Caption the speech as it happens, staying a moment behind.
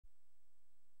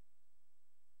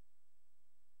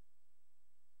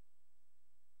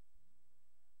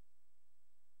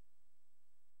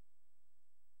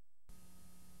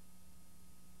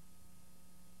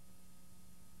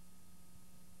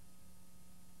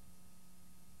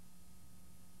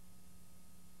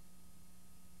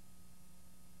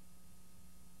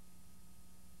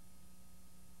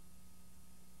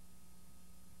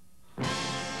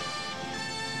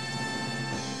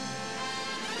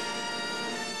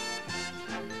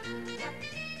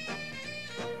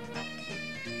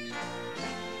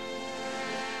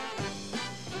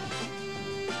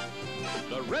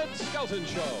Red Skelton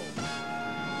Show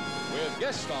with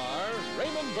guest star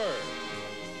Raymond Burr.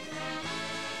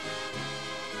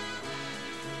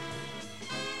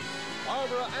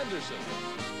 Barbara Anderson.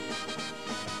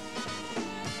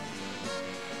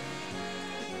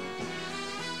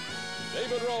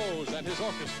 David Rose and his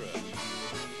orchestra.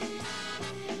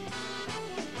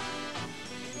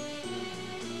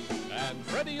 And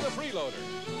Freddie the Freeloader.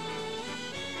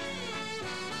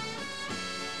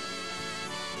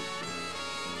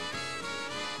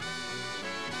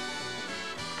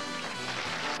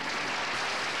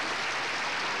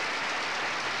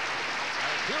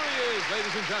 Here he is,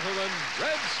 ladies and gentlemen,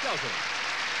 Red Skelton.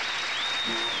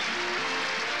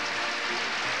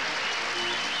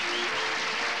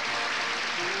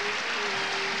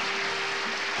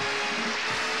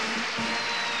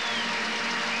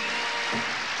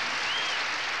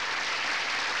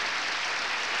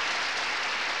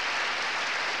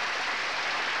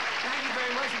 Thank you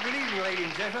very much, and good evening, ladies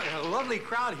and gentlemen. A lovely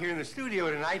crowd here in the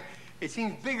studio tonight. It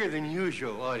seems bigger than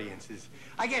usual audiences.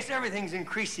 I guess everything's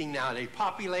increasing nowadays.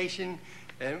 Population,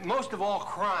 most of all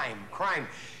crime.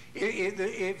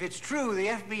 If it's true, the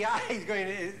FBI is going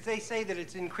to, they say that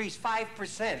it's increased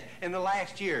 5% in the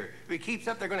last year. If it keeps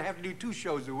up, they're going to have to do 2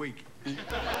 shows a week.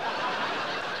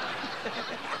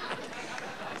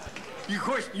 Of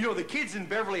course, you know, the kids in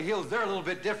Beverly Hills, they're a little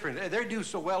bit different. They do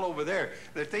so well over there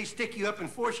that they stick you up and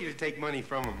force you to take money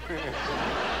from them. Hey,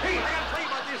 I gotta tell you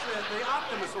about this. The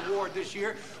Optimus Award this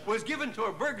year was given to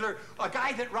a burglar, a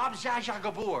guy that robbed Zsa Zsa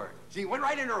Gabor. See, he went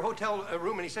right into her hotel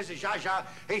room and he says to Zsa Zsa,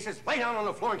 he says, lay down on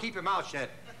the floor and keep your mouth shut.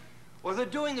 Well, they're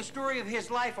doing the story of his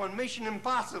life on Mission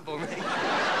Impossible.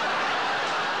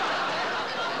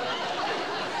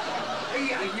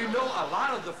 You know, a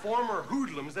lot of the former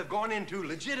hoodlums have gone into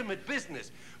legitimate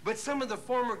business, but some of the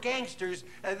former gangsters,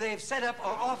 they've set up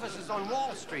offices on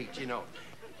Wall Street, you know.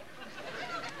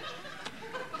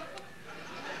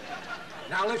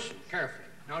 Now listen carefully.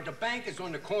 Now the bank is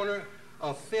on the corner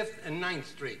of 5th and 9th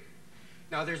Street.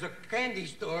 Now there's a candy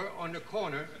store on the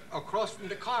corner across from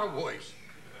the car wash.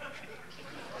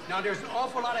 Now there's an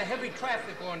awful lot of heavy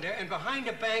traffic on there, and behind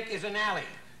the bank is an alley.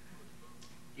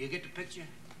 Do you get the picture?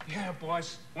 Yeah,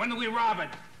 boss. When do we rob it?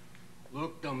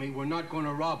 Look, dummy, we're not going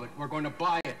to rob it. We're going to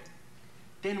buy it.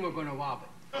 Then we're going to rob it.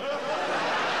 The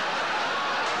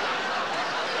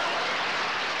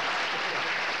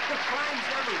crime's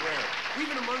everywhere,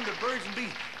 even among the birds and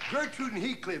bees. Gertrude and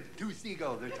Heathcliff, 2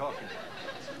 seagulls, they're talking.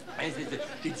 And says,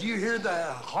 did you hear the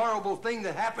horrible thing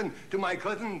that happened to my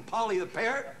cousin Polly the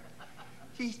parrot?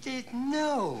 She says,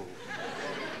 no.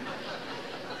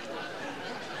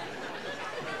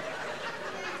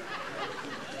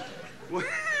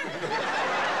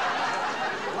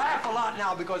 Laugh a lot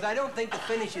now because I don't think the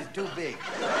finish is too big.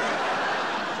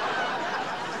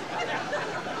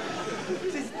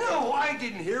 Says, no, I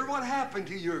didn't hear what happened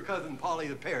to your cousin Polly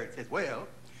the parrot. Says, well,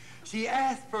 she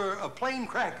asked for a plain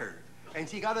cracker and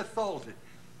she got assaulted.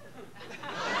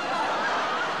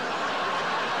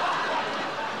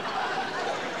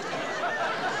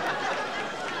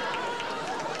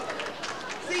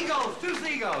 Seagulls, 2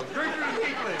 seagulls, Gertrude and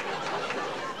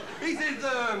Heathcliff. He says,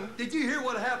 did you hear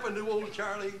what happened to old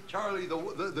Charlie? Charlie,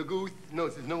 the goose? No,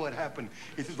 he says, no, what happened?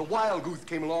 He says, the wild goose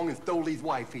came along and stole his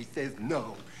wife. He says,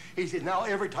 no. He says, now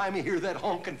every time he hears that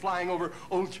honking flying over,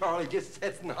 old Charlie just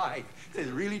sits and hides. He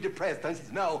says, really depressed. And he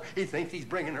says, no, he thinks he's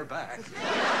bringing her back.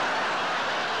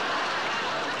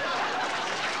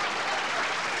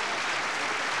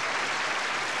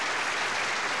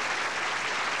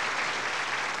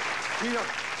 You know,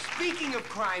 speaking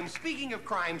of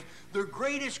crimes, the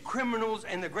greatest criminals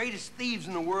and the greatest thieves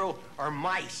in the world are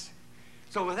mice.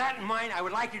 So with that in mind, I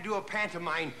would like to do a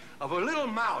pantomime of a little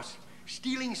mouse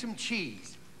stealing some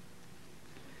cheese.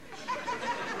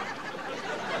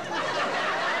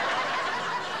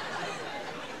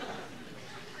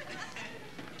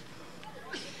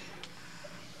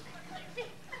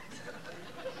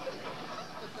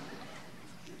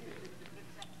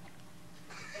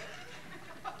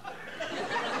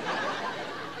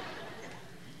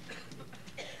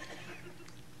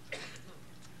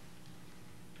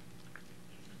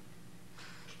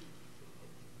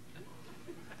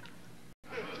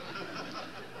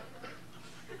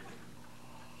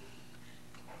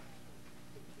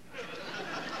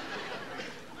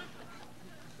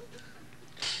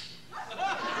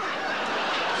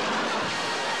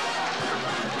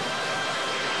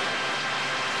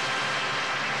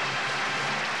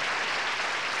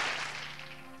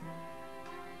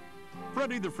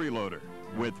 Freddie the Freeloader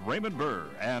with Raymond Burr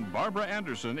and Barbara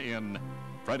Anderson in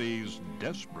Freddie's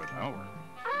Desperate Hour.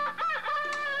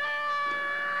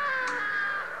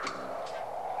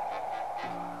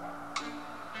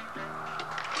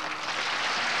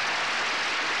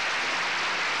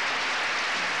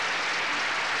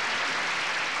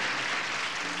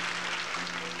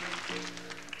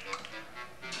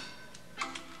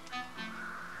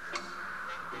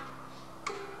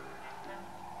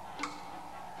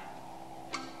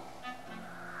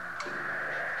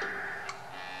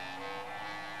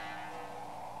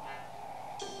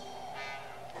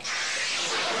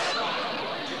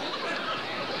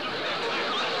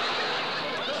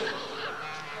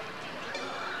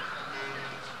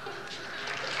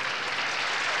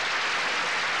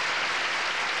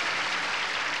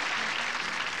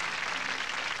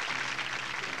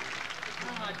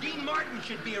 Dean Martin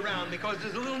should be around because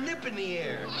there's a little nip in the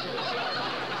air.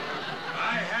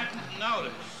 I hadn't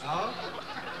noticed. Oh?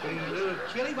 Are you a little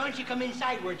chilly? Why don't you come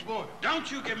inside where it's warm?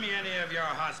 Don't you give me any of your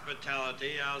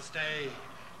hospitality. I'll stay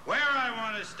where I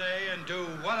want to stay and do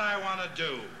what I want to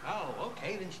do. Oh,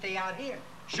 okay, then stay out here.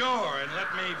 Sure, and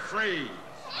let me freeze.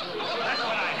 That's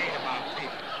what I hate about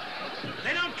people.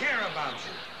 They don't care about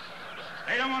you.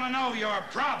 They don't want to know your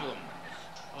problem.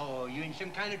 Oh, you in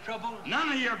some kind of trouble?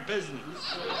 None of your business.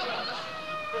 Won't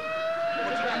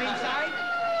you come inside?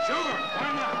 Sure,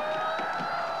 why not?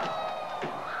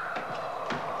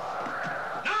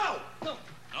 No! No.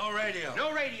 No radio.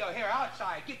 No radio here,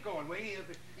 outside. Get going, will you?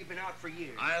 You've been out for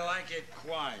years. I like it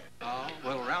quiet. Oh,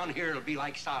 well, around here it'll be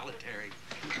like solitary.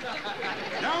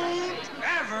 Don't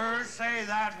ever say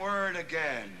that word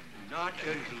again. Not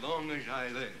as long as I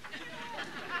live.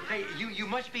 Hey, you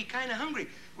must be kind of hungry.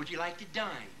 Would you like to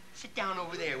dine? Sit down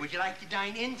over there. Would you like to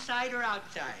dine inside or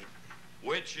outside?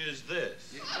 Which is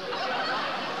this?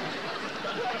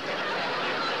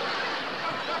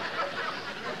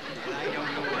 I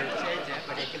don't know what it says that,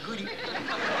 but it's a goodie.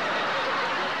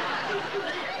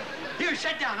 Here,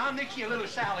 sit down. I'll mix you a little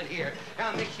salad here.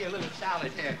 I'll mix you a little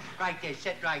salad there. Right there.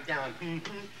 Sit right down.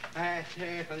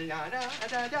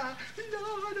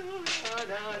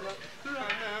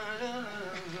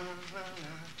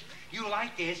 You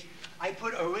like this? I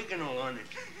put oregano on it.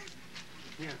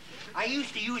 Yeah. I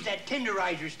used to use that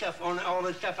tenderizer stuff on all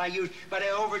the stuff I used, but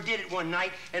I overdid it one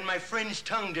night, and my friend's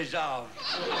tongue dissolved.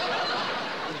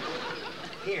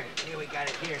 Here, we got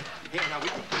it here. Here, now we...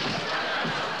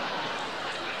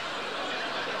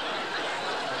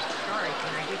 Sorry,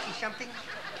 can I get you something?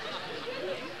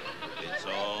 It's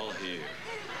all here.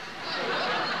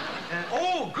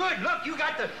 Oh, good. Look, you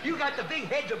got the big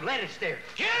heads of lettuce there.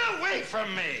 Get away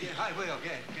from me! Yeah, I will.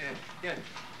 Yeah.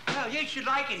 Well, you should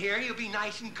like it here. You'll be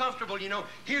nice and comfortable, you know.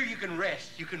 Here you can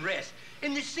rest. You can rest.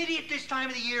 In the city at this time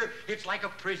of the year, it's like a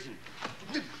prison.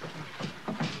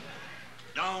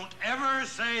 Don't ever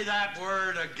say that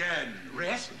word again.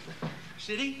 Rest?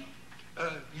 City?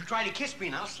 You try to kiss me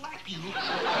and I'll slap you.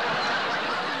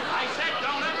 I said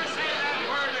don't ever say that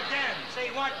word again. Say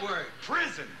what word?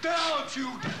 Prison. Don't you...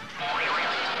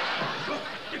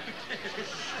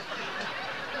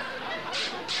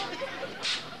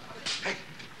 Hey,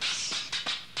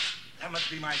 that must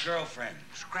be my girlfriend.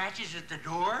 Scratches at the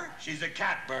door? She's a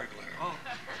cat burglar. Oh.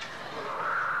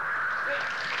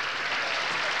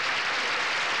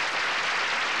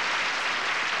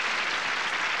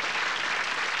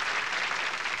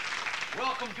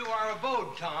 Welcome to our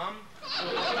abode, Tom.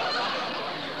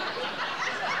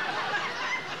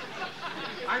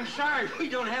 I'm sorry, we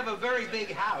don't have a very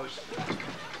big house.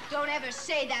 Don't ever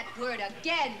say that word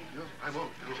again. No, I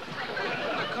won't.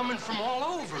 They're coming from all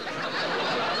over.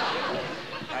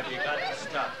 Have you got the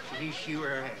stuff? He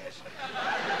sure has.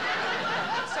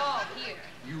 It's all here.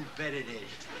 You bet it is.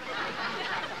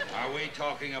 Are we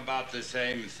talking about the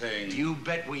same thing? You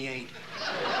bet we ain't.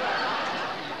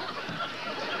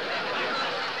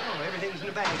 Oh, everything's in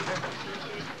the bag, huh?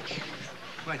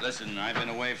 What? Listen, I've been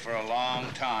away for a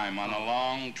long time, on a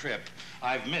long trip.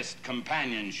 I've missed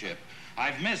companionship.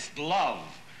 I've missed love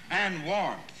and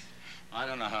warmth. I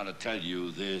don't know how to tell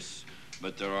you this,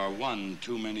 but there are one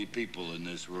too many people in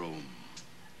this room.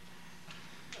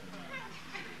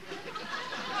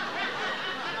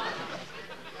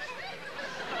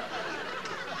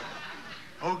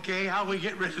 Okay, how we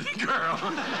get rid of the girl?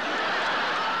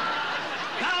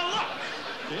 Now look!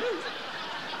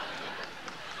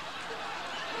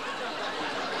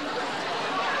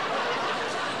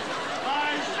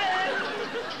 I said,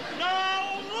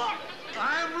 now look!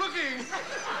 I'm looking.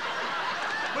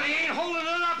 But he ain't holding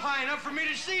it up high enough for me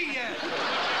to see yet.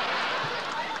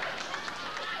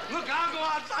 Look, I'll go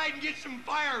outside and get some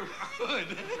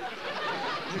firewood.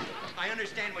 I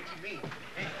understand what you mean.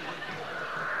 Hey.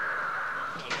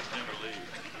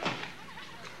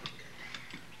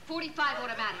 45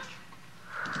 automatic.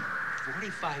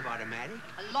 45 automatic?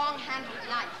 A long-handled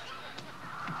knife.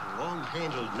 A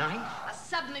long-handled knife? A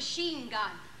submachine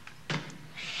gun.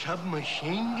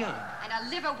 Submachine gun? And a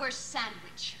liverwurst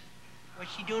sandwich.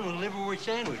 What's she doing with a liverwurst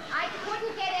sandwich? I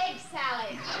couldn't get egg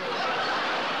salad.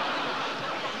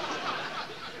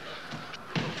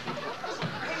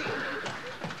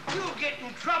 Hey, you'll get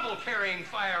in trouble carrying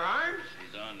firearms.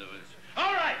 She's on to us.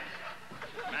 All right!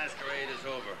 Masquerade is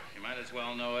over. You might as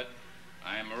well know it.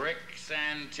 I'm Rick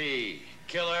Santee,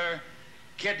 killer,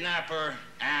 kidnapper,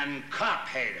 and cop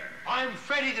hater. I'm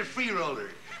Freddie the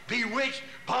Freeloader. Bewitched,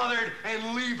 bothered,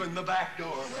 and leaving the back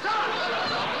door. Stop!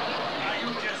 Now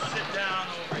you just sit down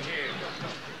over here.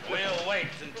 We'll wait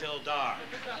until dark.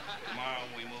 Tomorrow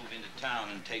we move into town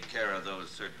and take take care of those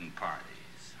certain parties.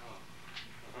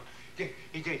 Take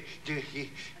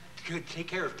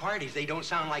care of parties. They don't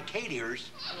sound like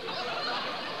caterers.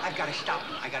 I've got to stop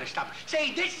them. I got to stop them.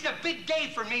 Say, this is a big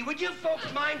day for me. Would you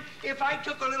folks mind if I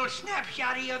took a little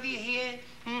snapshot of you here?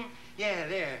 Yeah,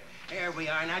 there. There we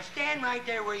are. Now stand right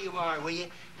there where you are, will you?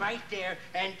 Right there,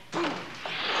 and boom.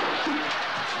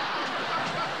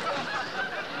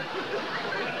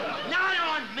 Not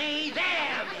on me,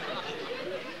 them.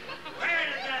 Where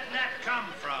did that net come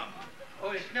from?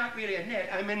 Oh, it's not really a net.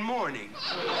 I'm in mourning.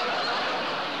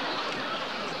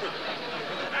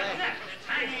 That net, it's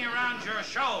hanging around your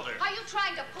shoulder. Are you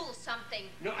trying to pull something?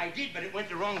 No, I did, but it went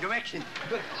the wrong direction.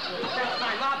 But that's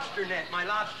my lobster net, my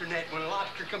lobster net. When a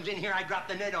lobster comes in here, I drop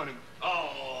the net on him.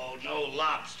 Oh, no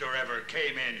lobster ever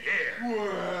came in here.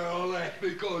 Well, that's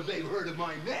because they've heard of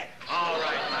my net. All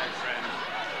right, my friend.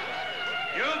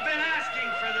 You've been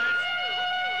asking for this.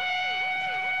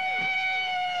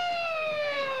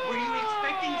 Were you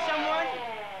expecting someone?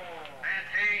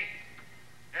 Nancy,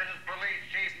 this is Police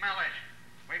Chief Mellish.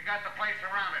 We've got the place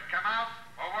surrounded. Come out,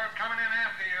 or we're coming in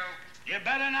after you. You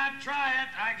better not try it.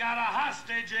 I got a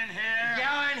hostage in here.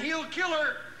 Yeah, and he'll kill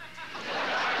her. If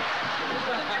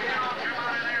you don't come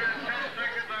out of there in 10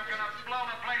 seconds, I'm gonna blow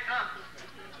the place up.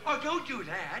 Oh, don't do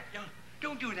that.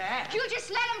 Don't do that. You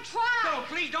just let him try. No,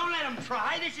 please don't let him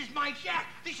try. This is my shack.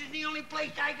 This is the only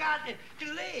place I got to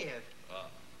live.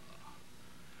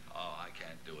 Oh, I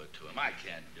can't do it to him. I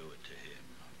can't do it to him.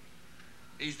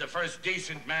 He's the first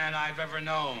decent man I've ever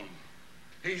known.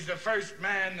 He's the first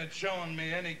man that's shown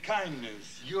me any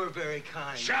kindness. You're very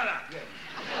kind. Shut up! Yeah.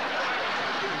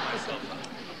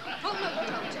 Oh, no, you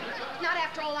don't. Not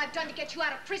after all I've done to get you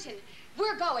out of prison.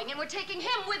 We're going, and we're taking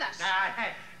him with us.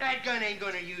 That gun ain't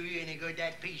gonna do you any good,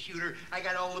 that pea shooter. I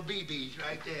got all the BBs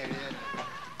right there.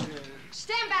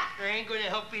 Stand back. I ain't gonna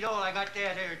help you at all. I got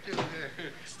that there, too.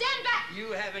 Stand back.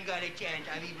 You haven't got a chance.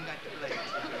 I've even got the blade.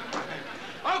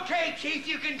 Okay, Chief,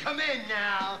 you can come in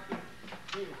now.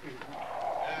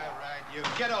 All right, you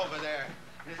get over there.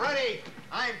 Freddie,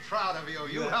 I'm proud of you.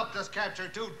 You helped us capture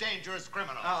 2 dangerous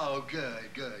criminals. Oh, good.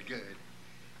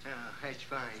 Oh, that's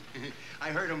fine. I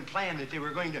heard them plan that they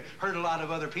were going to hurt a lot of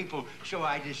other people, so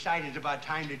I decided it's about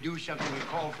time to do something and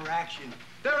call for action.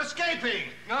 They're escaping.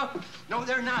 No,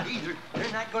 they're not either.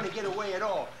 They're not going to get away at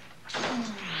all. How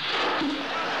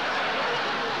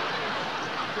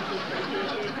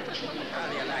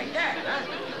do you like that, huh?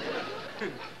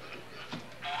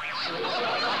 Never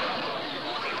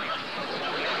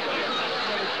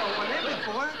saw one there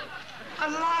before. A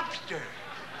lobster.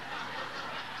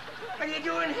 What are you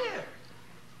doing here?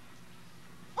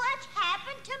 What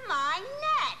happened to my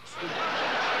net?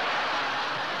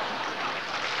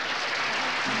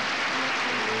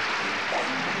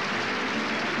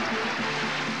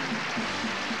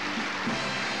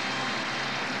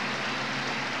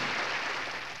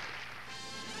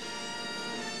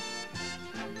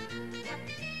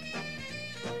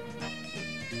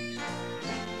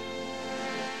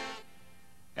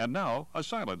 And now, a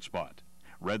silent spot.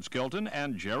 Red Skelton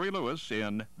and Jerry Lewis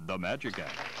in The Magic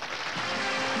Act.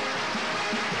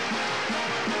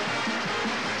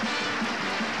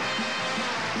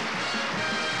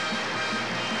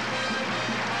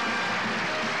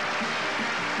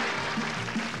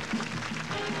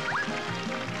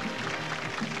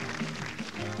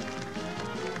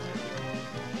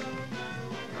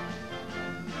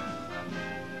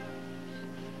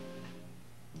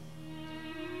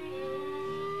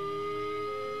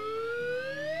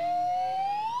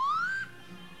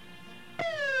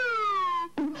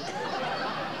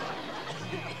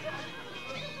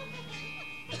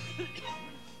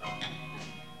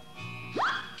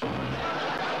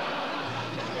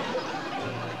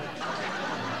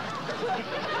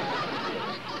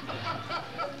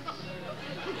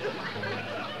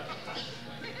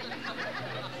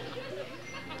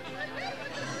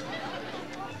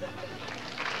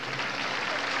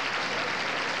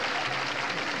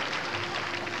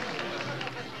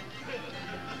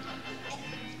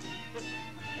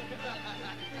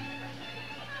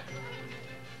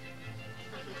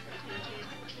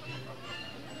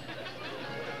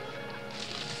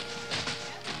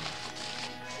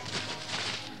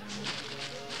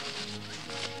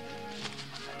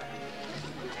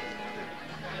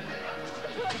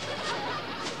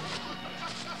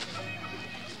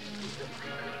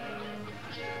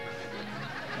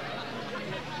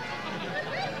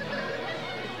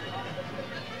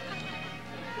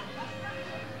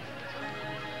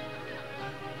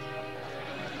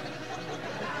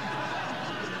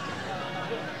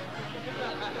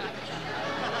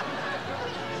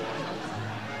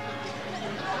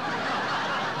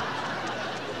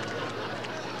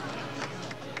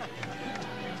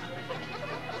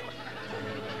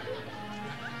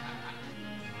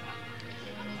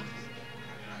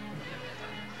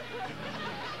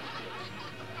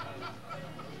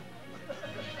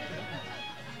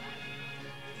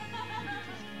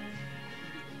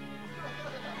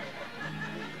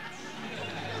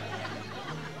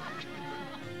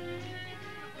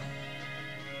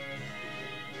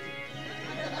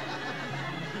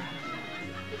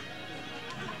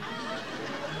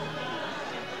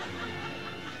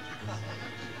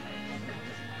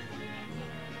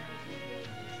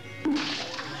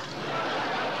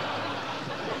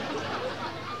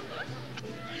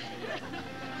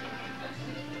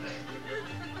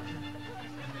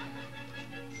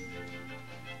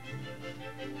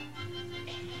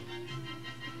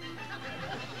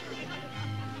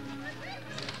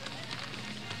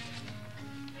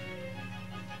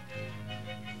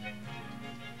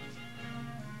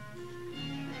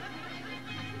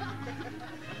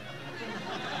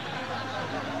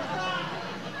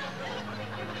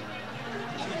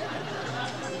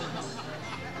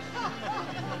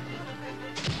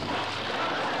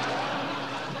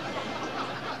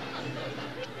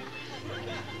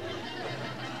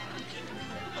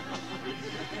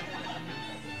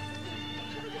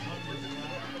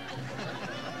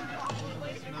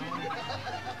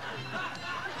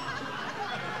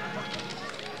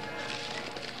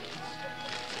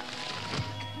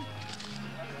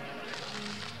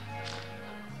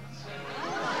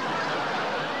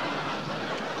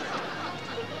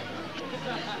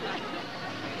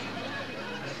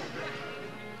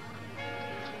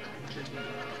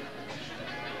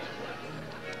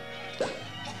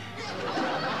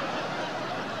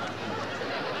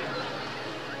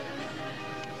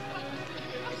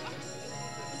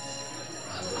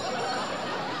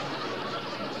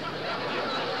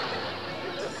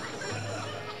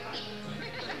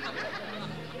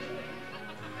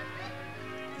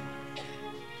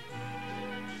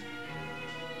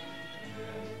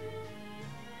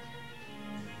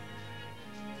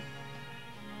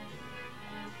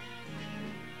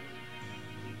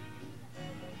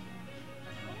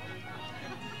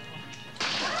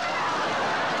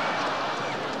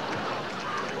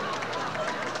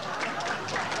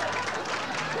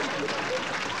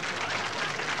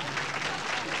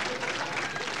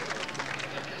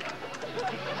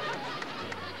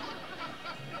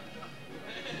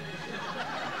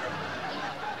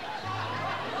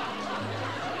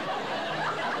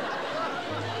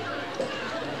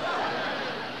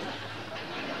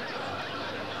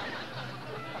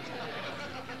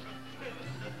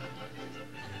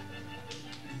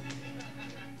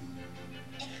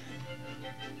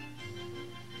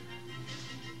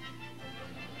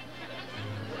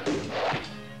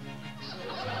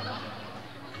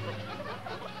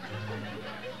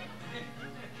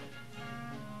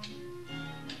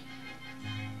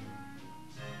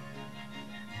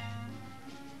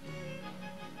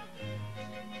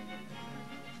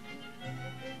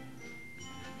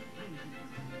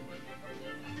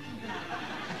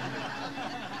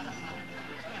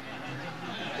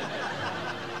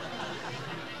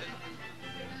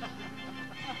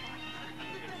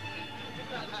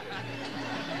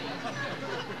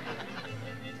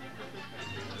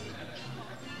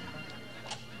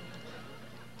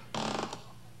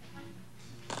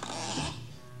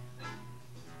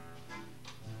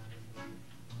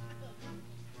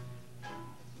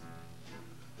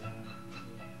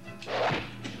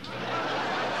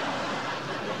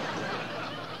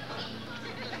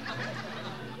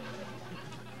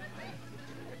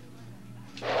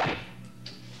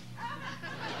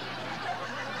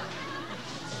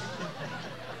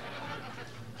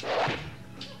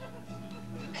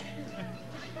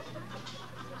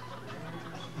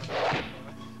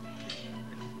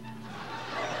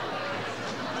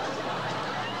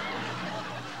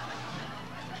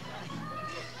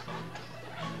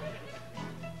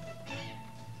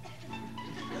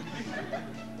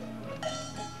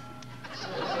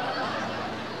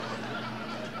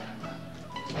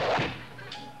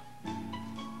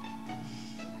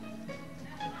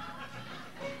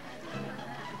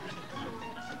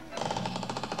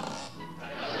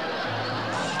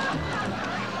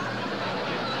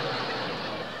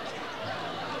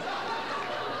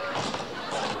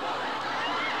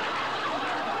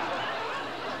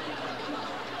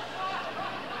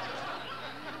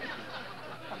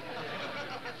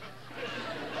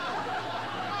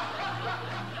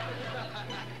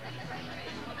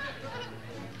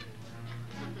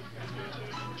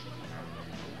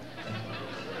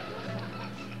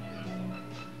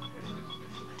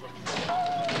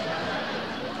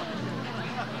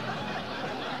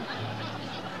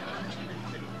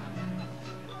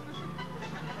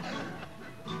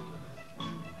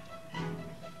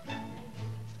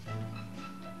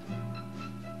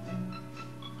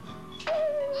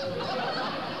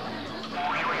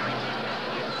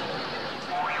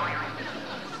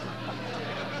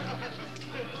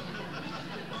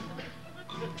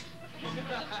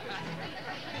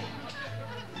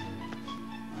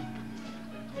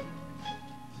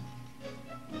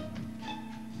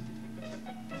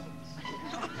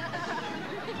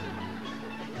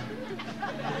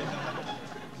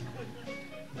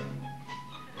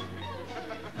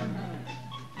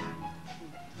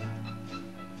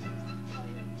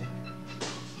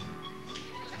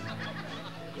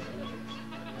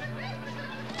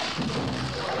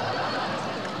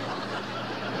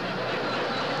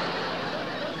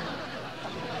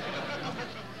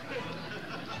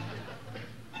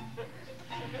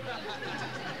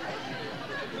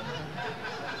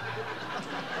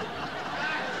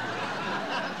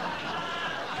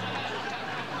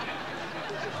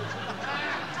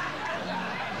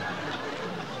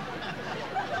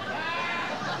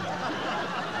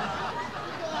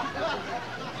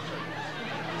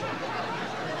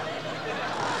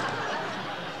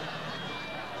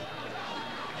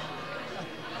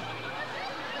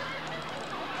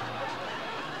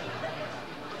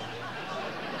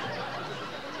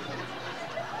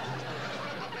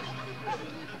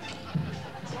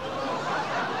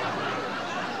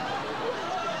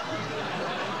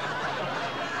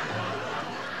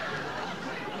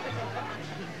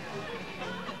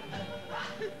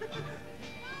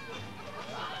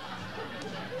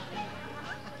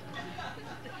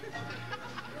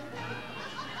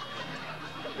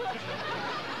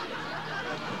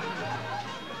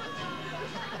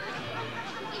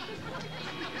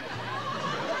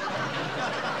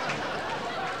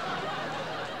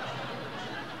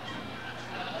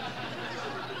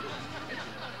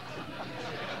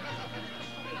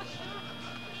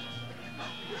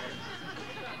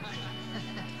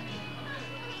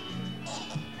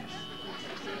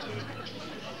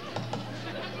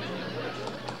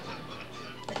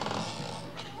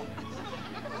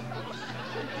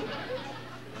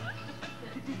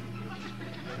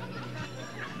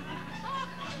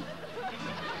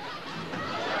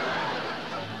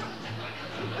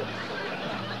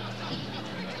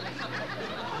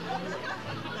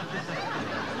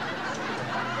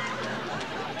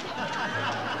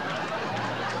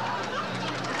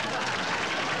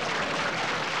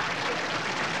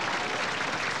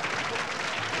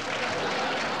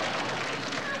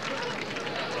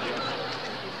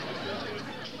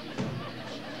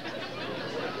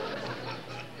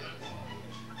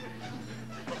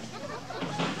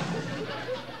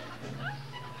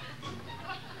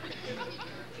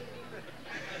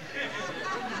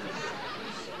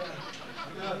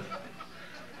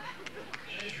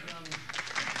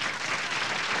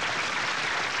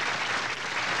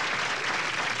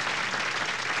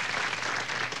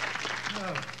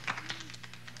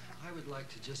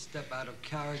 To just step out of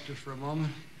character for a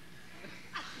moment.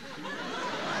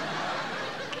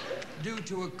 Due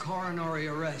to a coronary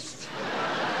arrest.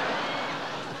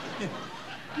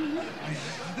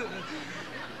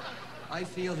 I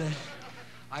feel that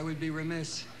I would be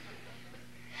remiss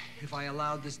if I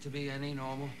allowed this to be any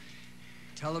normal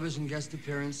television guest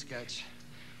appearance sketch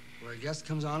where a guest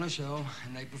comes on a show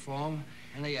and they perform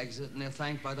and they exit and they're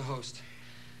thanked by the host.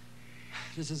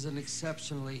 This is an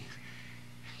exceptionally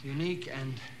unique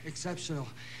and exceptional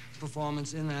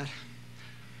performance in that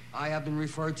I have been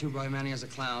referred to by many as a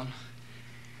clown,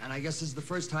 and I guess this is the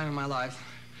first time in my life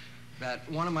that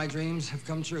one of my dreams have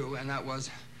come true, and that was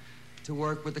to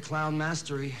work with the clown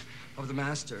mastery of the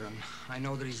master. And I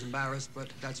know that he's embarrassed, but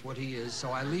that's what he is, so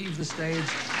I leave the stage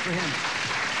for him.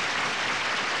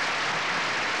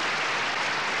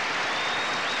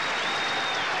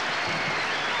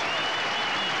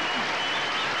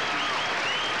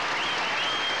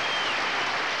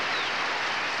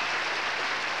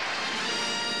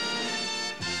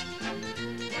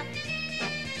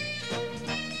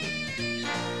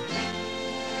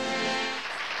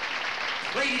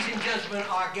 Ladies and gentlemen,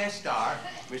 our guest star,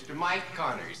 Mr. Mike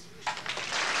Connors.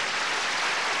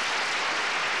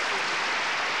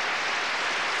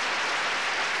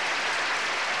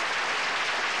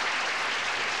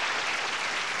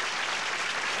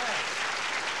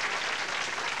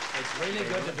 It's really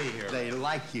good to be here. They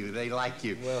like you. They like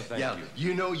you. Well, thank you.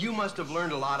 You know, you must have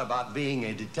learned a lot about being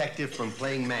a detective from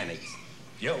playing Mannix.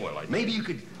 Yeah, well, Maybe you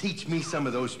could teach me some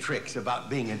of those tricks about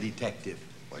being a detective.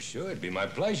 Well, sure, it'd be my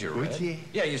pleasure, Would Red. you?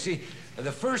 Yeah, you see,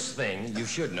 the first thing you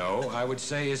should know, I would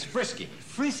say, is frisking.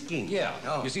 Frisking? Yeah.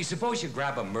 Oh. You see, suppose you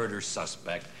grab a murder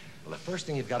suspect. Well, the first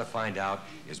thing you've got to find out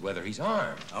is whether he's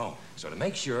armed. Oh. So to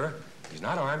make sure he's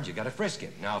not armed, you got to frisk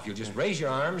him. Now, if you'll just raise your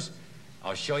arms,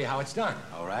 I'll show you how it's done.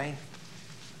 All right.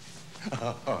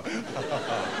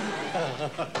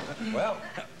 Well,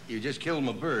 you just killed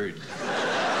my bird.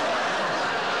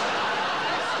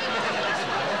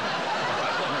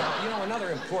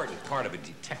 rather important part of a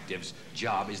detective's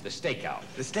job is the stakeout.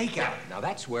 The stakeout? Yeah. Now,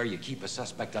 that's where you keep a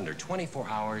suspect under 24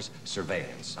 hours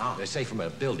surveillance. They say from a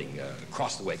building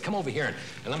across the way. Come over here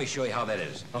and let me show you how that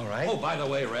is. All right. Oh, by the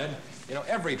way, Red, you know,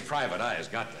 every private eye has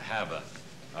got to have a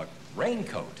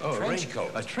raincoat, a trench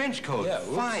coat. A trench coat? Yeah,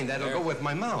 fine. That'll go with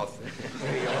my mouth.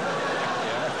 There you are.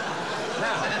 Yeah.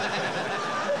 Now,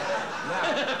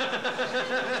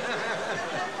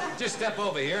 just step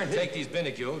over here and take these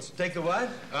binoculars. Take the what?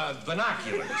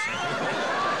 Binoculars.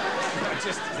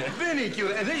 Just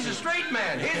binoculars. And he's a straight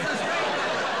man. He's a straight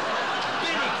man.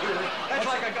 Binoculars. That's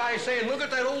like a guy saying, look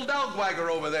at that old dog wagger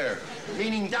over there.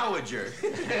 Meaning dowager.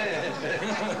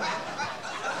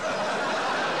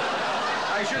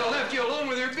 I should have left you alone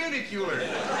with your binoculars.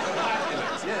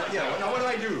 Yeah. Now, what do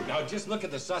I do? Now, just look at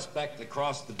the suspect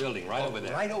across the building, right over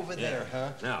there. Right over there,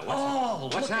 huh? Now,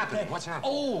 what's happening? What's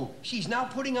happening? Oh, she's now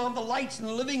putting on the lights in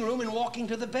the living room and walking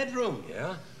to the bedroom.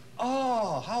 Yeah?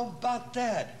 Oh, how about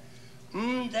that?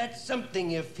 That's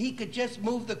something if he could just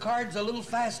move the cards a little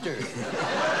faster.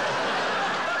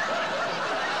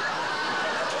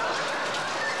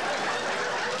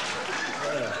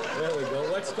 There we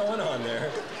go. What's going on there?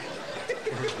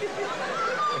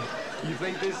 You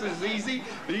think this is easy?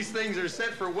 These things are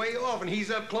set for way off, and he's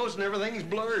up close, and everything's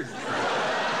blurred.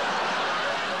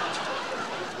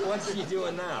 What's she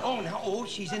doing now? Oh,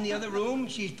 she's in the other room.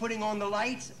 She's putting on the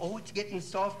lights. Oh, it's getting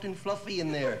soft and fluffy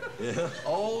in there. Yeah?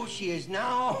 Oh, she is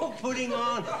now putting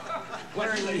on,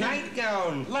 wearing a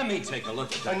nightgown. Let me take a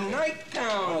look at that. A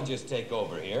nightgown. I'll just take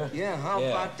over here. Yeah, how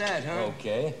about that, huh?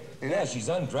 Okay. Yeah, she's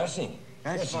undressing.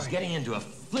 That's she's fine. getting into a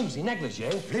flimsy negligee.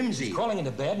 Flimsy? She's crawling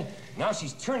into bed. Now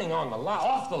she's turning on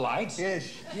off the lights.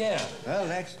 Yes. Yeah. Well,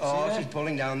 that's all. She's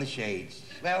pulling down the shades.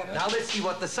 Well, now let's see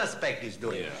what the suspect is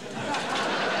doing.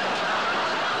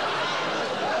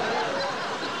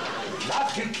 Now,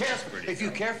 if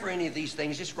you care for any of these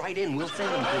things, just write in. We'll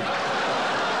send them to you.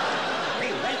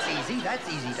 Hey, that's easy. That's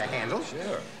easy to handle.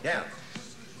 Sure. Yeah.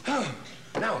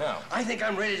 Now, I think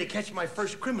I'm ready to catch my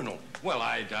first criminal. Well,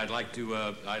 I'd like to,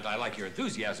 I like your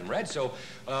enthusiasm, Red. So,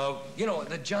 you know,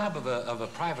 the job of a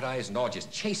private eye isn't all just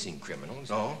chasing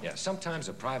criminals. Oh? Yeah, sometimes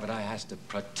a private eye has to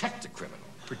protect a criminal.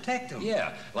 Protect him?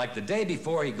 Yeah, like the day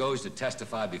before he goes to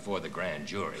testify before the grand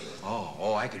jury.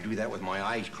 Oh, I could do that with my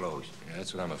eyes closed. Yeah,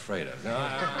 that's what I'm afraid of. No,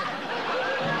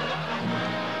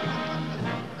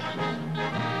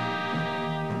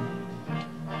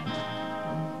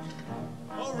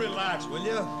 Oh, relax, will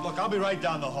you? Look, I'll be right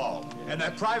down the hall. And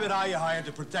that private eye you hired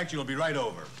to protect you will be right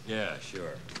over. Yeah,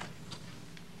 sure.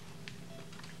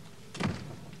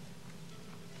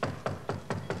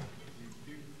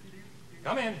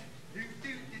 Come in.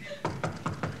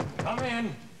 Come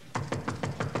in.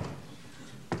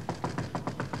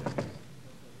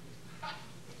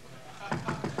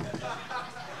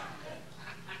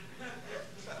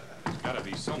 There's gotta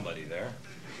be somebody there.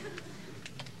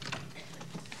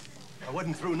 I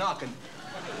wasn't through knocking.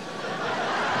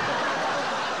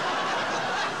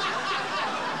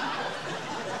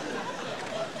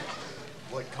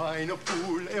 What kind of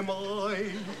fool am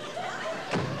I?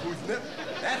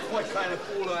 That's what kind of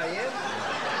fool I am.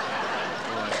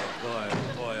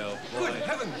 Boy. Good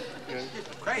heavens!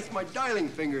 Christ, my dialing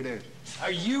finger there.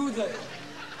 Are you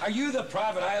the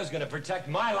private eye who's gonna protect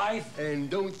my life? And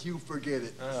don't you forget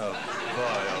it. Oh,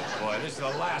 boy. This is the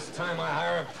last time I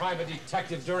hire a private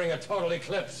detective during a total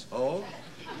eclipse. Oh?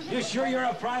 You sure you're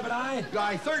a private eye?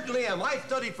 I certainly am. I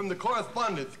studied from the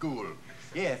correspondence school.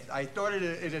 Yes, I started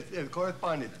at a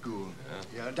correspondence school.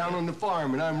 Yeah, down on the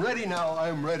farm, and I'm ready now.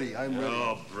 I'm ready.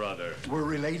 Oh, brother. We're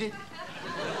related?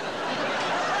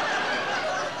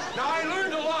 Now, I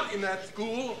learned a lot in that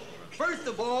school. First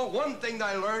of all, one thing that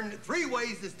I learned, 3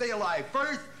 ways to stay alive.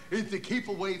 First is to keep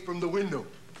away from the window.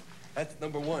 That's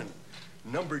number 1.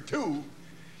 Number 2,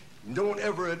 don't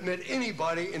ever admit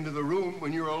anybody into the room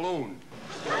when you're alone.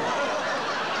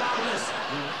 Now, listen,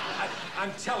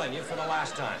 I'm telling you for the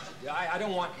last time, I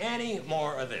don't want any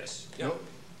more of this. You know?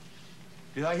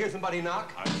 Did I hear somebody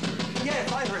knock? I sure did. Yes,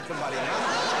 I heard somebody knock.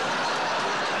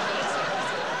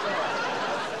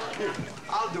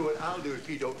 I'll do it if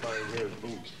you don't mind. Here,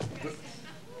 boom.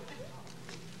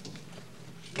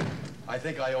 I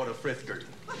think I ought to frisk her.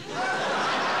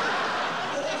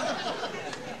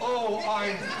 Oh,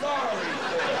 I'm sorry,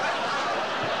 sir.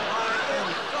 I am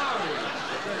sorry.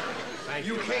 Thank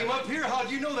You came up here?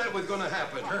 How'd you know that was going to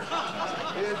happen?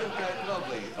 Isn't that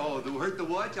lovely? Oh, to hurt the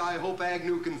watch? I hope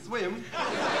Agnew can swim.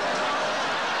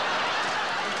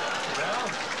 Well,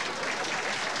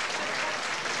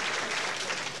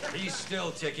 he's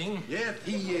still ticking. Yes,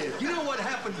 he is. You know what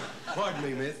happened? Pardon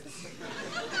me, miss.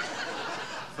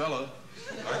 Fella.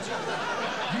 Aren't you?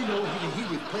 You know, he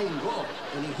was playing golf,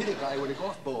 and he hit a guy with a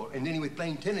golf ball. And then he was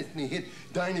playing tennis, and he hit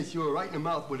Dinosaur right in the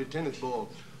mouth with a tennis ball.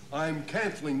 I'm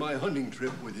canceling my hunting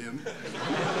trip with him.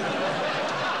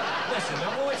 Listen,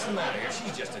 now, what's the matter here?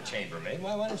 She's just a chambermaid.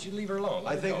 Why don't you leave her alone?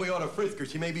 I think we ought to frisk her.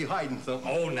 She may be hiding something.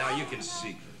 Oh, now you can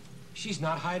see. She's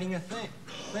not hiding a thing.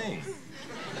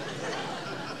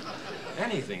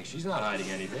 Anything. She's not hiding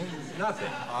anything.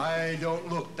 Nothing. I don't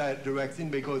look that direction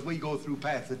because we go through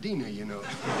Pasadena, you know.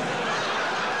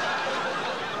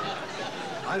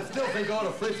 I still think I ought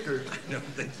to frisk her. I don't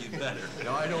think you better.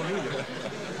 No, I don't either.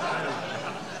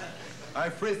 I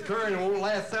frisk her and it won't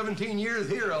last 17 years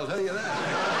here, I'll tell you that.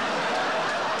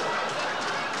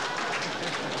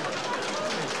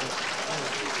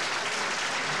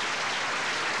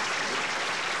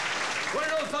 Want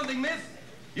to know something, miss?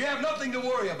 You have nothing to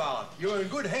worry about. You're in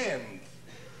good hands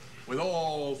with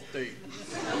all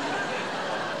states.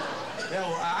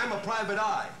 Now, I'm a private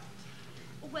eye.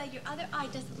 Well, your other eye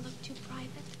doesn't look too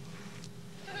private.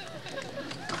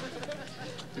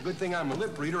 It's a good thing I'm a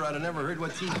lip reader. I'd have never heard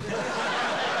what she said.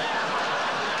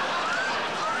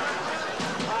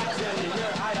 I tell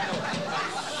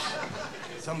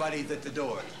you, somebody's at the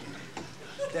door.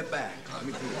 Step back. Let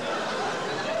me see.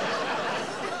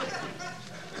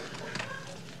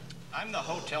 I'm the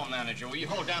hotel manager. Will you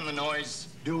hold down the noise?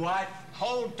 Do what?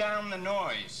 Hold down the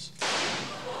noise.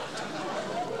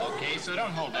 Okay, so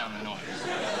don't hold down the noise.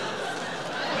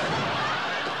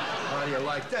 How do you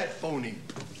like that, phony?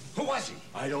 Who was he?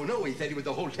 I don't know. He said he was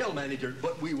the hotel manager,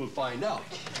 but we will find out.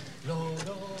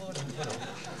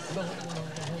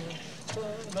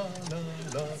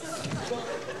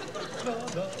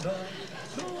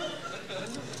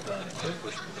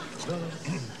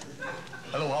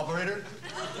 Hello, operator.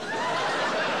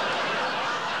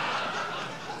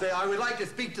 Say, I would like to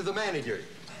speak to the manager.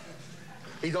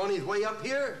 He's on his way up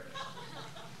here?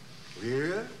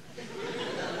 Yeah?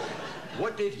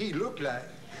 What did he look like?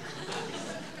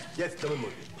 Just a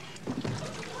moment.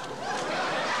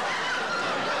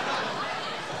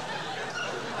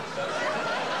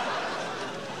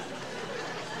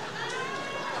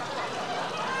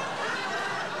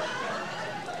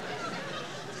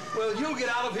 Well, you'll get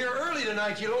out of here early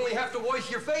tonight. You'll only have to wash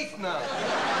your face now.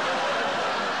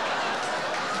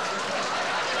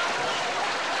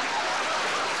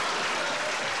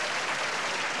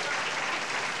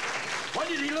 What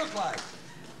did he look like?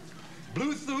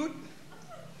 Blue suit,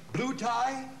 blue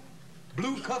tie,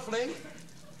 blue cufflinks,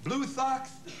 blue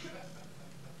socks.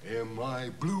 Am I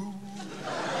blue?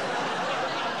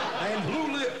 And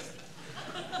blue lips.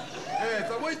 Yes,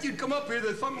 I wish you'd come up here.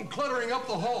 There's something cluttering up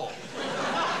the hall.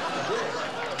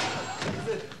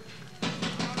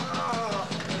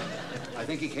 I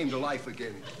think he came to life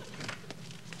again.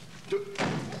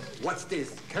 What's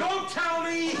this? Don't tell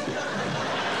me!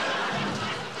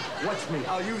 Watch me.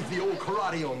 I'll use the old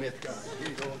karate on this guy. Here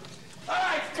you go.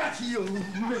 I've got you,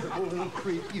 miserable little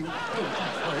creep. You don't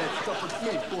try that stuff with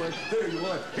me, boy. There you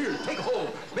are. Here, take a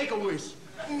hold. Make a wish.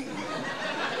 Wait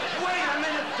a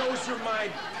minute. Those are my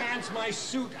pants, my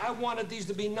suit. I wanted these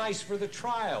to be nice for the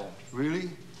trial.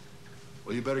 Really?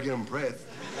 Well, you better get them pressed.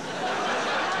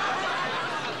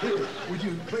 Here, would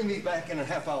you bring me back in a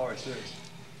half hour, sir?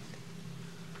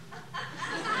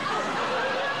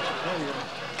 There you go.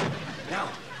 Now,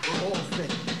 we're all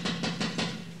set.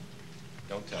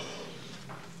 Don't tell me.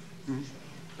 Hmm?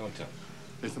 Don't tell me.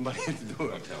 There's somebody at the door.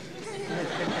 Don't tell me.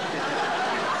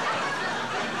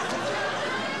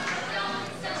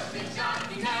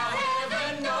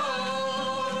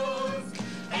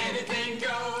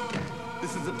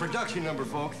 This is a production number,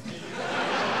 folks.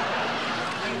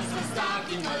 The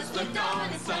stocking must look on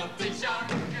and something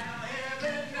shocking. Now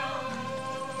heaven knows.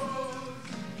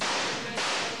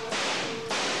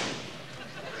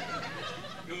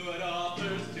 Good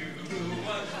authors to who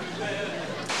wants to better.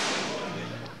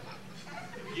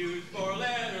 Use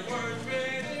four-letter words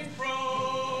written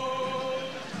prose.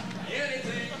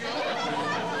 Anything goes.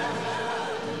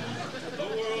 The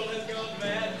world has gone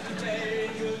mad today.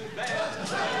 Good, bad,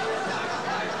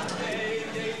 day,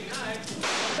 day, night.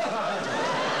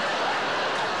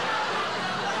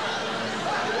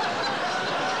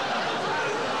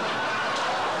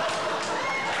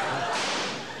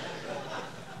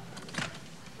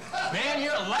 Man,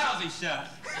 you're a lousy shot.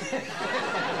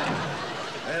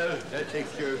 Well, that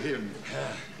takes care of him.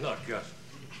 Look,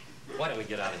 why don't we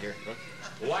get out of here? Huh?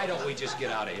 Why don't we just get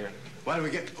out of here? Why don't we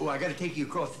get... Oh, I got to take you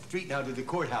across the street now to the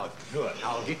courthouse. Good.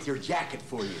 I'll get your jacket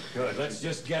for you. Good. Let's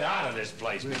just get out of this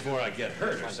place before I get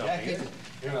hurt or something. Jacket?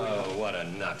 Oh, what a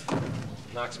nut.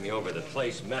 Knocks me over the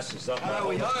place, messes up my... Oh,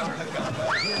 we are.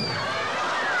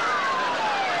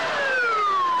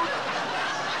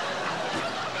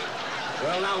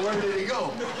 Well, now, where did he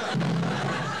go?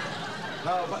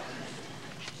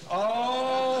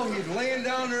 Oh, he's laying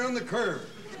down there on the curb.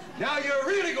 Now you're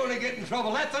really going to get in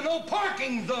trouble. That's a no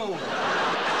parking zone. Here,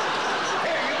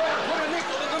 you better put a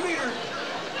nickel in the meter.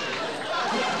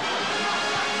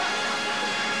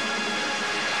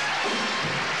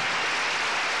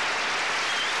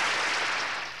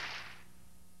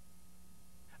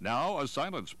 Now, a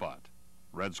silent spot.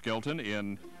 Red Skelton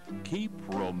in Keep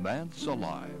Romance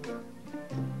Alive.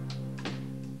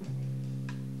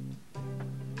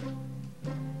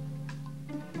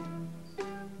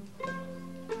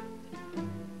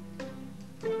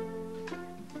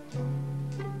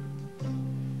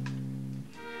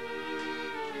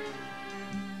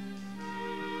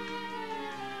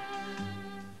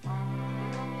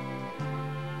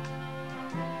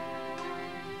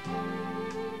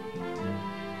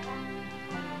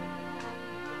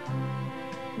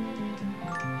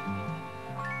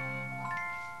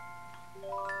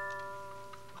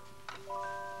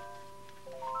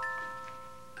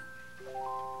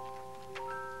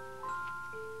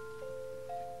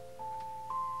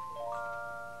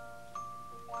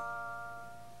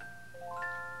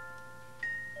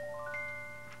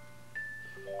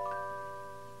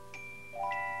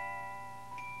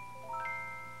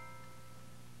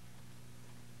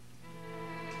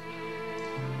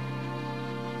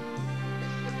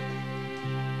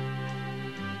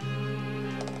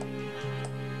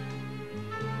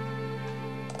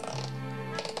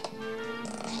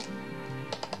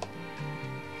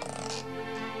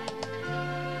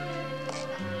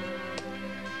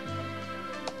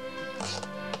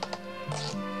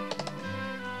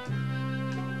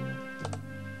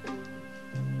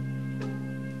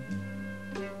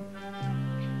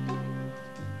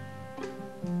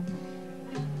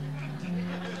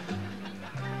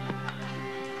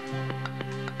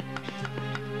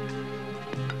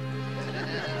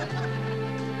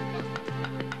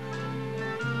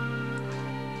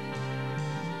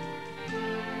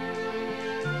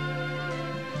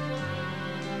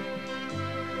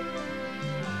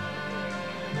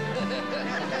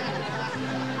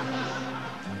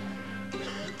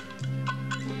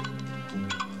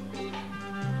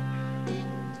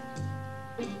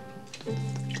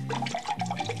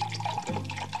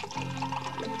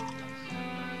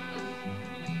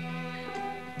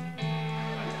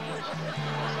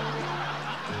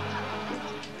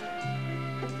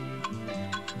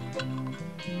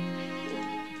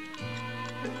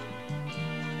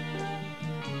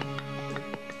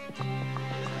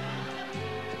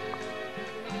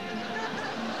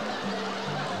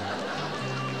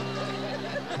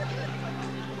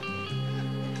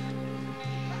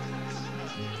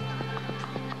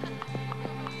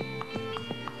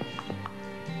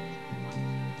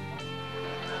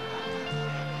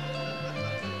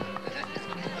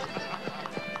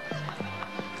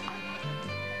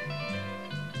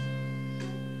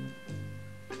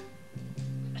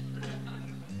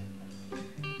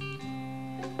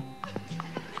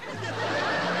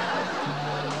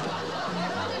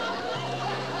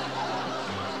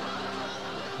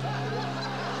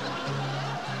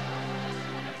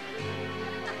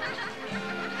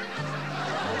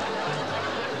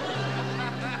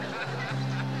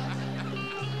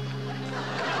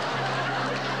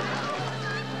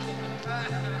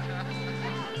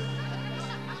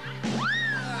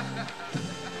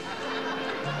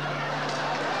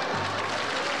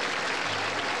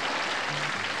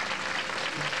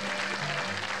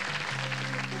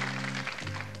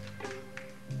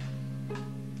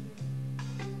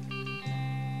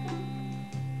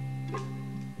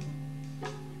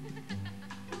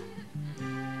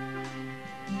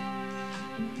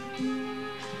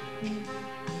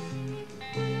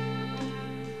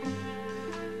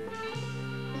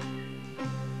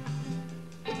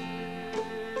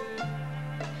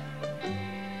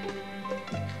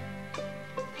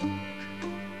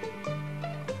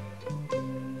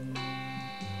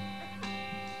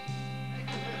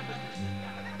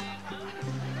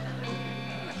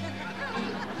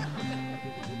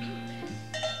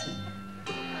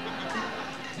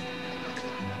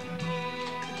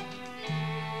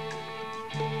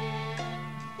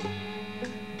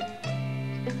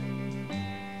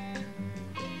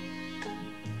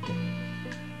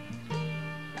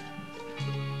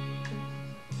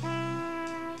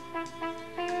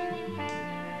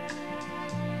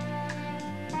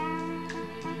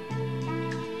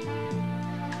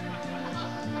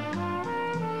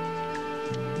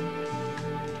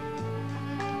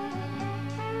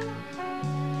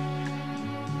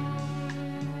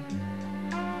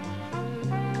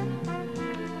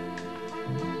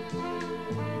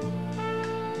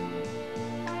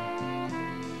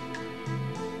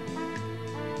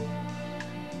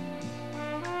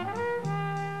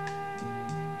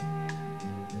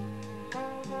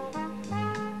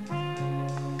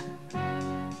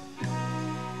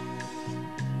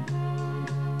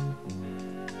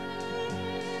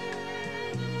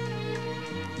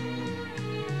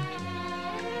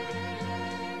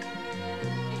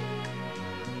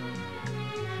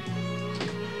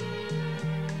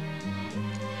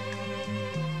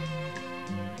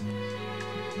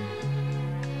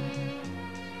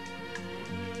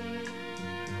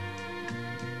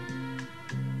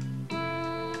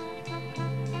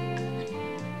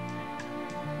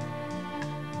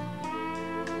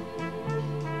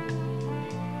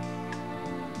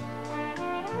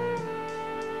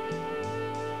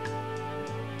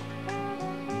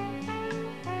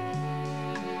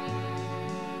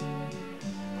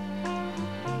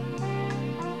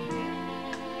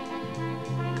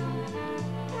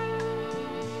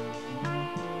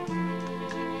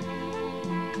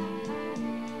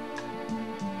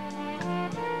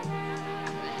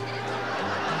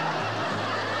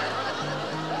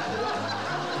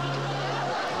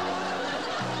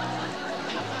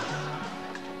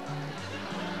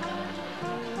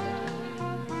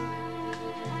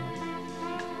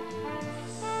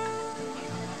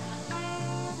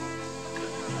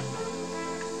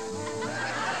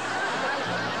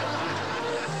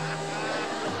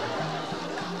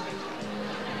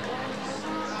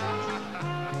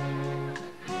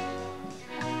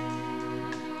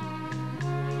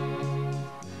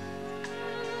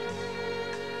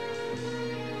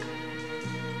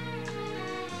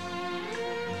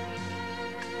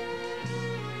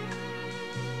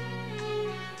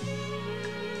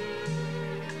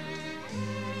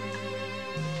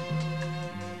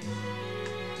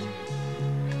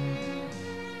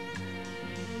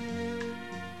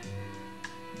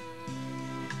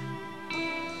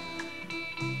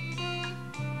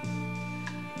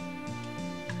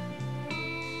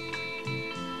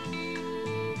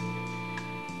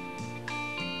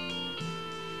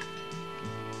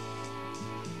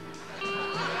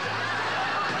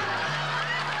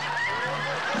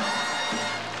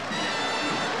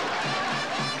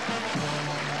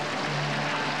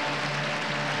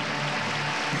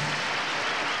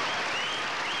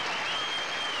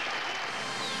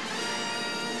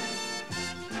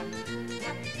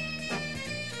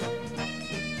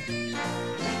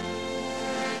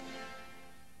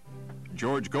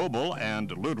 George Goebel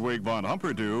and Ludwig von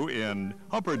Humperdew in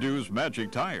Humperdew's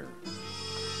Magic Tire.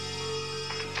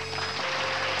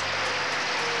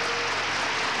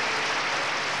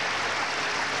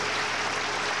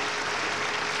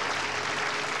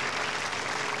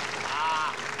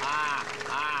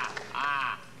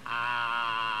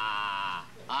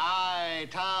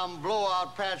 Tom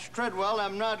Blowout Patch Treadwell,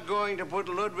 I'm not going to put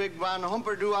Ludwig von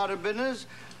Humperdew out of business.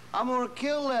 I'm going to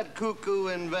kill that cuckoo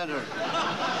inventor.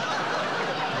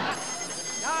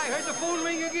 I heard the phone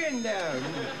ring again now.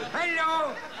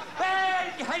 Hello. Well,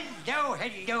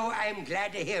 hello. I'm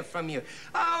glad to hear from you.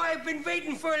 Oh, I've been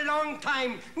waiting for a long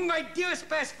time. My dearest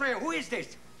best friend, who is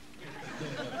this?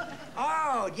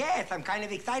 Oh, yes, I'm kind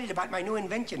of excited about my new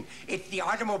invention. It's the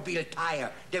automobile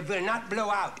tire that will not blow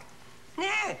out.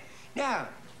 Now,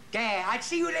 there, I'll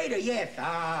see you later, yes.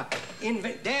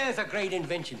 There's a great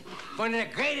invention. One of the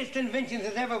greatest inventions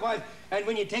that ever was. And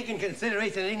when you take in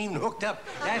consideration it ain't even hooked up,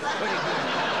 that's pretty good.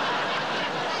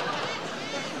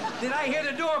 Did I hear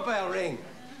the doorbell ring?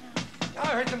 I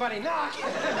heard somebody knock.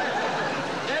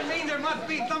 That means there must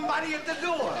be somebody at the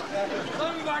door.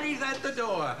 Somebody's at the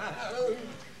door.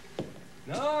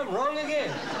 No, I'm wrong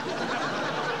again.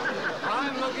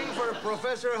 I'm looking for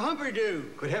Professor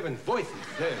Humperdew. Good heavens, voices.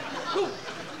 There. Ooh.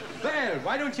 Well,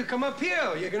 why don't you come up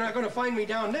here? You're not going to find me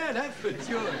down there, that's for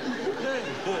sure.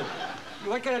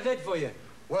 What can I do for you?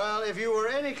 Well, if you were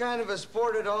any kind of a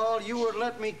sport at all, you would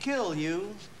let me kill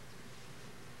you.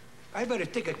 I better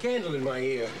stick a candle in my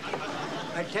ear.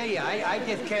 I tell you, I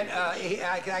just can't,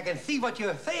 I can see what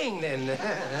you're saying then.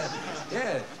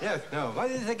 Yes, no.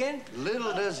 What is it again?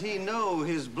 Little does he know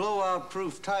his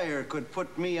blowout-proof tire could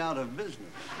put me out of business.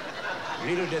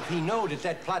 Little does he know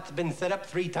that plot's been set up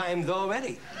 3 times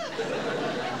already.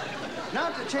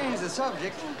 Not to change the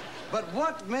subject, but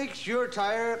what makes your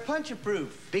tire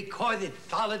puncture-proof? Because it's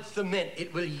solid cement.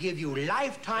 It will give you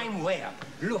lifetime wear.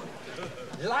 Look.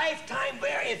 Lifetime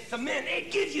wear is cement.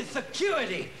 It gives you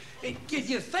security. It gives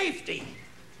you safety.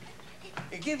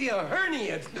 It gives you a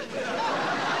hernia. You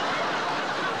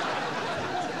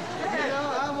know,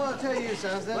 I want to tell you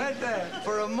something. What's that?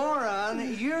 For a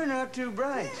moron, you're not too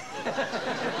bright.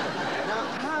 Now,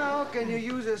 how can you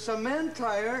use a cement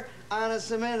tire on a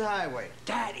cement highway?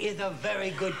 That is a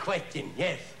very good question,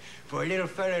 yes. For a little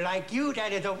fella like you,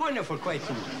 that is a wonderful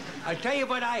question. I'll tell you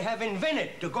what I have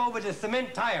invented to go with a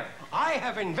cement tire. I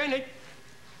have invented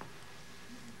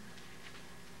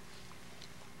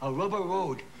a rubber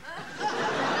road.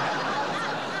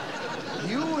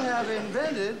 You have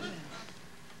invented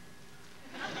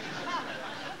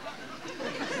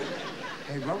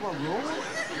a rubber road?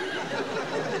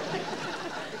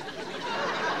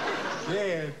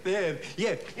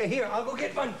 Yes. Here, I'll go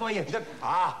get one for you.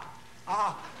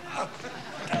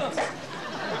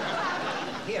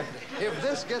 Here. If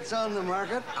this gets on the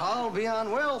market, I'll be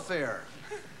on welfare,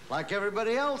 like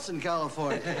everybody else in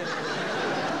California,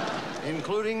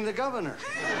 including the governor.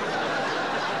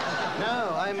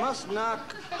 Now, I must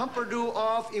knock Humperdew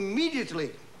off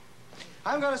immediately.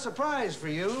 I've got a surprise for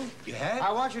you. You have?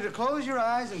 I want you to close your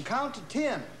eyes and count to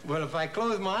 10. Well, if I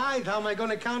close my eyes, how am I going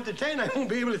to count to 10? I won't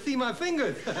be able to see my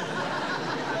fingers.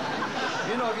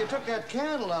 You know, if you took that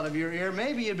candle out of your ear,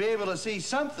 maybe you'd be able to see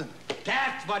something.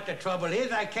 That's what the trouble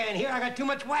is. I can't hear. I got too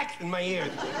much wax in my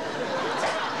ears.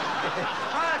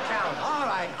 I'll count. All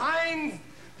right. Eins,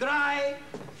 drei,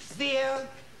 vier.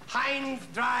 Heinz,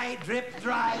 dry, drip,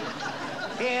 dry.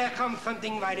 Here comes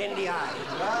something right in the eye.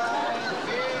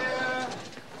 Fear,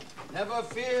 never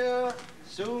fear.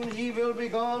 Soon he will be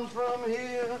gone from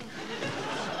here.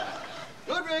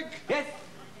 Ludwig. Yes?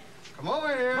 Come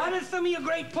over here. What are some of your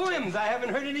great poems? I haven't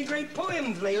heard any great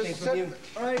poems lately Just from sit you.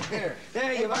 right there.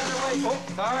 There, you by the way. Oh,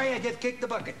 sorry, I just kicked the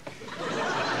bucket.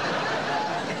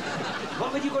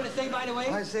 What were you going to say, by the way?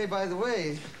 I say, by the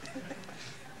way,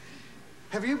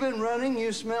 have you been running?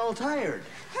 You smell tired.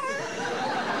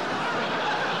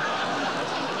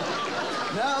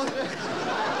 Now,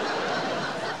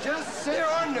 just sit. They're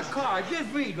on the car.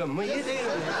 Just read them. Will you?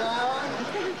 Down.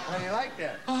 How do you like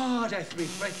that? Oh, that's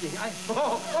refreshing. I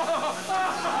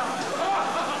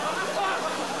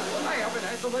haven't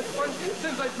had so much fun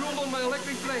since I drooled on my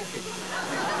electric blanket.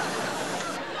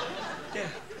 Yeah.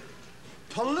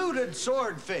 Polluted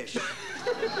swordfish.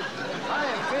 I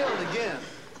have failed again.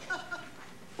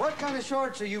 What kind of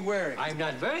shorts are you wearing? I'm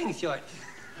not wearing shorts.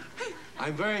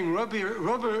 I'm wearing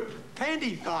rubber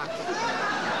panty socks.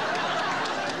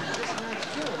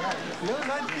 No,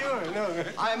 not sure, no.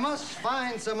 I must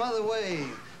find some other way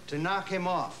to knock him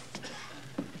off.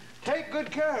 Take good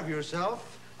care of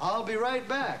yourself. I'll be right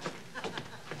back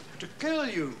to kill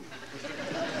you.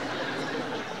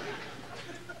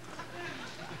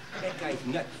 That guy's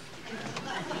nuts.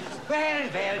 Well,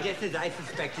 just as I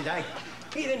suspected.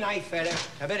 He's a nice fella.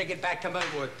 I better get back to my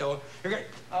work, though.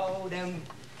 Oh, them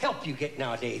help you get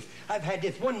nowadays. I've had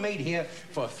this one maid here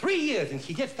for 3 years, and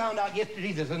she just found out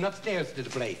yesterday there's an upstairs to the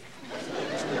place.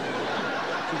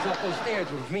 She's up those stairs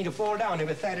for me to fall down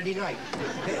every Saturday night.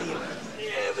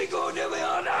 There we go, there we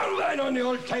are, down right on the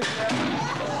old table there.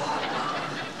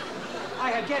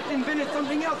 I had just invented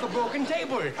something else, a broken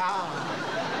table. Well,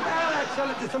 I'd sell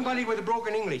it to somebody with a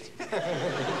broken English.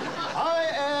 I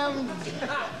am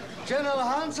General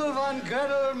Hansel von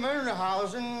Gretel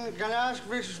Murnhausen, Ganask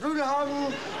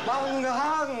Strudehagen,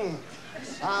 Baumgehagen,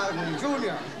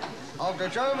 Jr. of the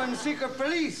German secret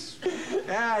police.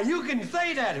 You can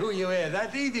say that, who you is.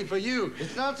 That's easy for you.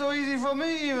 It's not so easy for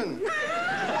me, even.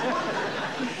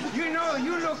 You know,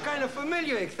 you look kind of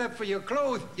familiar, except for your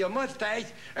clothes, your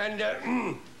mustache, and,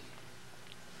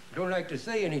 don't like to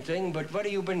say anything, but what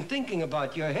have you been thinking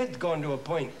about? Your head's gone to a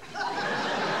point.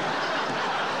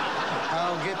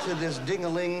 I'll get to this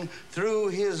ding-a-ling through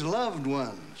his loved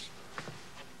ones.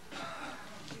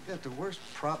 You got the worst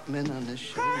prop men on this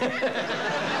show.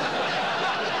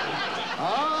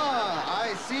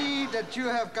 I see that you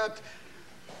have got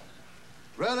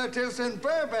relatives in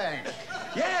Burbank.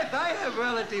 Yes, I have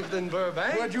relatives in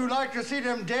Burbank. Would you like to see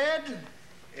them dead?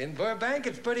 In Burbank,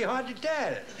 it's pretty hard to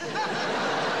tell.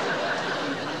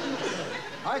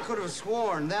 I could have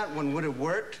sworn that one would have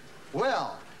worked.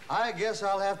 Well, I guess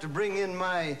I'll have to bring in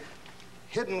my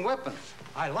hidden weapons.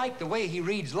 I like the way he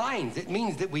reads lines. It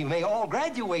means that we may all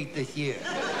graduate this year.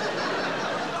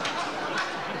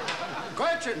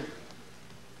 Gretchen!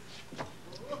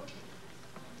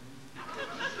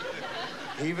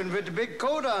 Even with the big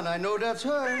coat on, I know that's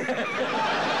her.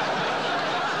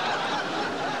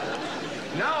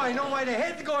 Now I know why the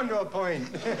head's going to a point.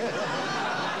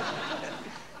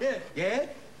 Yes?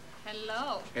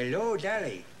 Hello. Hello,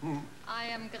 Dolly. I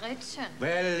am Gretchen.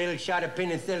 Well, a little shot of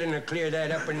penicillin will clear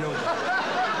that up in no time.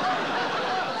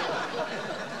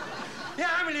 Yeah,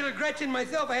 I'm a little Gretchen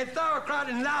myself. I had sauerkraut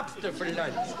and lobster for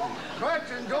lunch.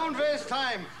 Gretchen, don't waste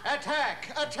time.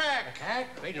 Attack! Attack!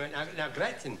 Attack? Wait a minute. Now,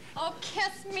 Gretchen. Oh,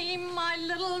 kiss me, my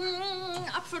little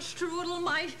Apfelstrudel,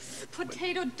 my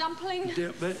potato dumpling.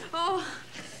 Oh,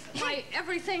 my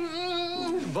everything.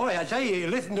 Boy, I tell you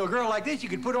listen to a girl like this, you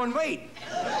could put on weight.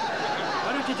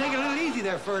 Why don't you take it a little easy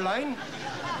there, Furline?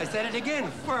 I said it again,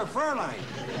 Furline.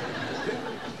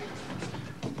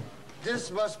 This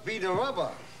must be the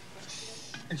rubber.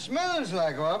 It smells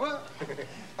like rubber.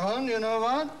 And you know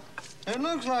what? It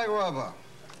looks like rubber.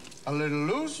 A little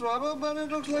loose rubber, but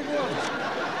it looks like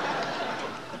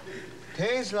rubber.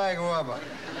 Tastes like rubber.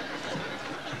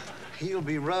 He'll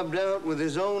be rubbed out with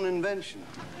his own invention.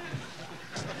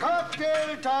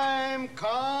 Cocktail time! Come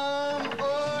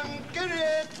on, get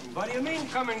it! What do you mean,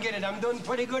 come and get it? I'm doing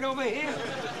pretty good over here.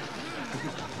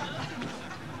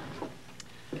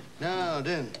 Now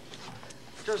then,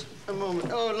 just a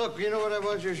moment. Oh, look, you know what I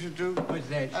want you to do? What's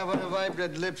that? I want to wipe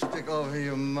that lipstick over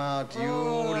your mouth, you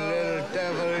little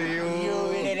devil, you.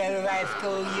 You little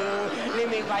rascal, you. Let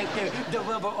me wipe the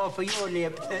rubber off of your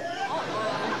lips.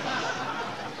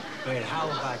 Well, how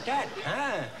about that,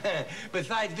 huh?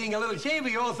 Besides being a little shaver,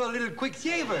 you're also a little quick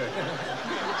shaver.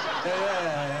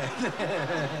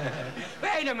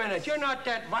 Wait a minute, you're not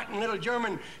that rotten little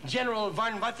German General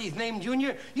von What's-His-Name,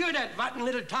 Jr. You're that rotten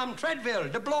little Tom Treadwell,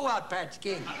 the blowout patch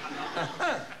king.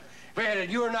 Well,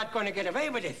 you're not going to get away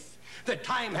with this. The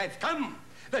time has come.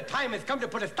 The time has come to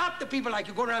put a stop to people like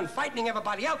you go around frightening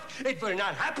everybody else. It will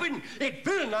not happen. It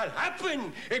will not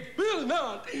happen. It will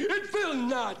not. It will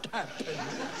not happen. It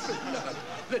will not.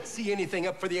 Let's see anything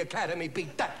up for the Academy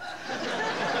beat that.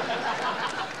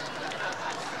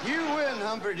 You win,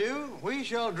 Humperdoo. We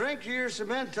shall drink to your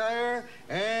cement tire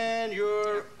and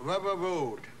your rubber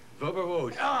road. Rubber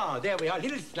road. Oh, there we are.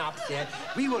 Little snobs there.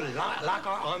 We will lock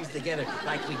our arms together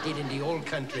like we did in the old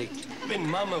country when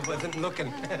Mama wasn't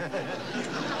looking.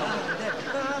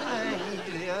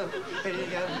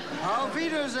 Auf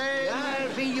Wiedersehen.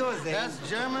 Auf Wiedersehen. That's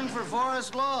German for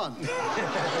forest lawn.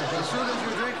 As soon as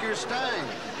you drink your Stein.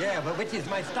 Yeah, but which is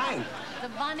my Stein? The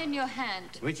one in your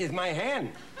hand. Which is my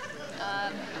hand?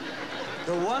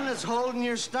 The one that's holding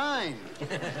your Stein.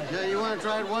 Now, you want to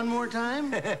try it one more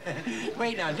time?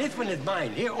 Wait, now, this one is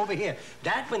mine. Here, over here.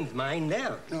 That one's mine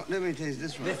there. No, let me taste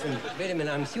this one. This one. Wait a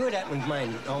minute. I'm sure that one's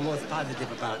mine. Almost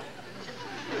positive about it.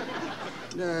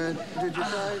 Did you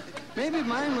try? Maybe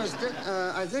mine was.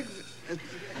 I think.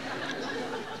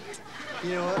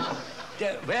 You know what?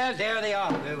 Well, there they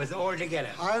are. It was all together.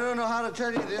 I don't know how to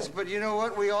tell you this, but you know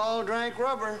what? We all drank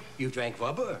rubber. You drank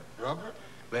rubber? Rubber?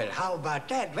 Well, how about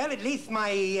that? Well, at least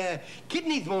my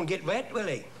kidneys won't get wet, will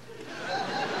they?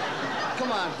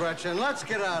 come on, Gretchen, let's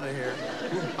get out of here.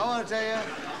 I want to tell you,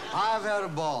 I've had a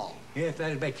ball. Yes,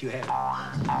 I'll bet you have.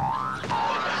 I'd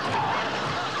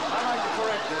like to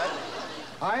correct that.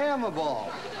 I am a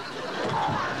ball.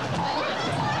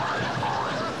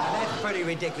 That's pretty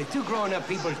ridiculous. Two grown-up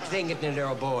people thinking that they're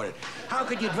a ball. How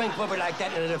could you drink rubber like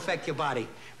that and it affect your body?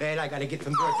 Man, I gotta get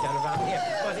some work done around here.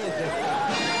 What is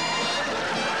this?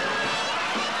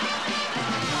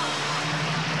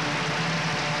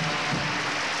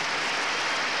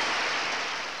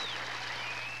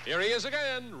 Here he is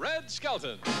again, Red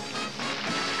Skelton.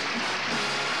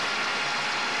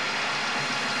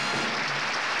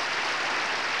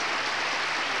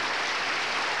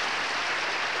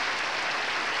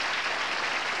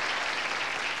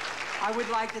 I would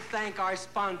like to thank our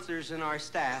sponsors and our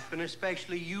staff, and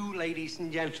especially you, ladies and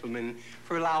gentlemen,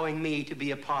 for allowing me to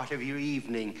be a part of your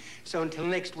evening. So until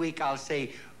next week, I'll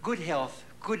say good health,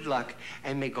 good luck,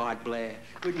 and may God bless.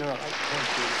 Good night.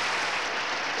 Thank you.